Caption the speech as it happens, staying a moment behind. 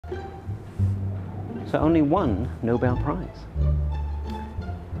So only one Nobel Prize.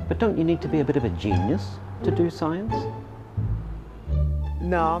 But don't you need to be a bit of a genius to do science?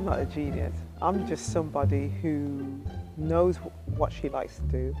 No, I'm not a genius. I'm just somebody who knows what she likes to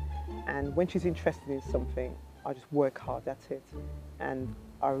do, and when she's interested in something, I just work hard at it, and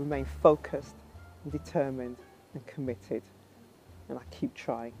I remain focused and determined and committed, and I keep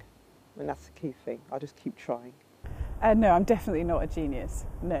trying, and that's the key thing. I just keep trying. No, I'm definitely not a genius,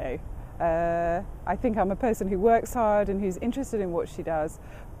 no. I think I'm a person who works hard and who's interested in what she does,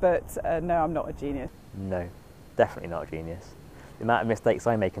 but no, I'm not a genius. No, definitely not a genius. The amount of mistakes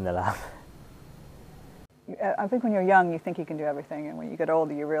I make in the lab. I think when you're young, you think you can do everything, and when you get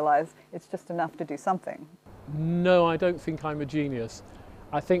older, you realise it's just enough to do something. No, I don't think I'm a genius.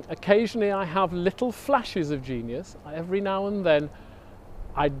 I think occasionally I have little flashes of genius. Every now and then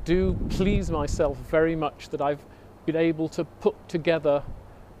I do please myself very much that I've been able to put together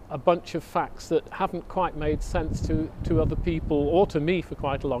a bunch of facts that haven't quite made sense to other people or to me for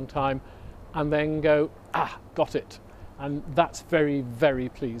quite a long time, and then go, got it. And that's very, very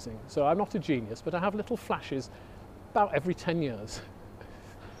pleasing. So I'm not a genius, but I have little flashes about every 10 years.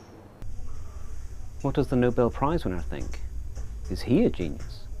 What does the Nobel Prize winner think? Is he a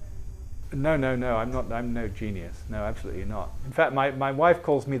genius? No, I'm no genius. No, absolutely not. In fact, my wife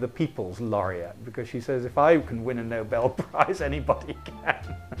calls me the People's Laureate because she says if I can win a Nobel Prize, anybody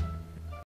can.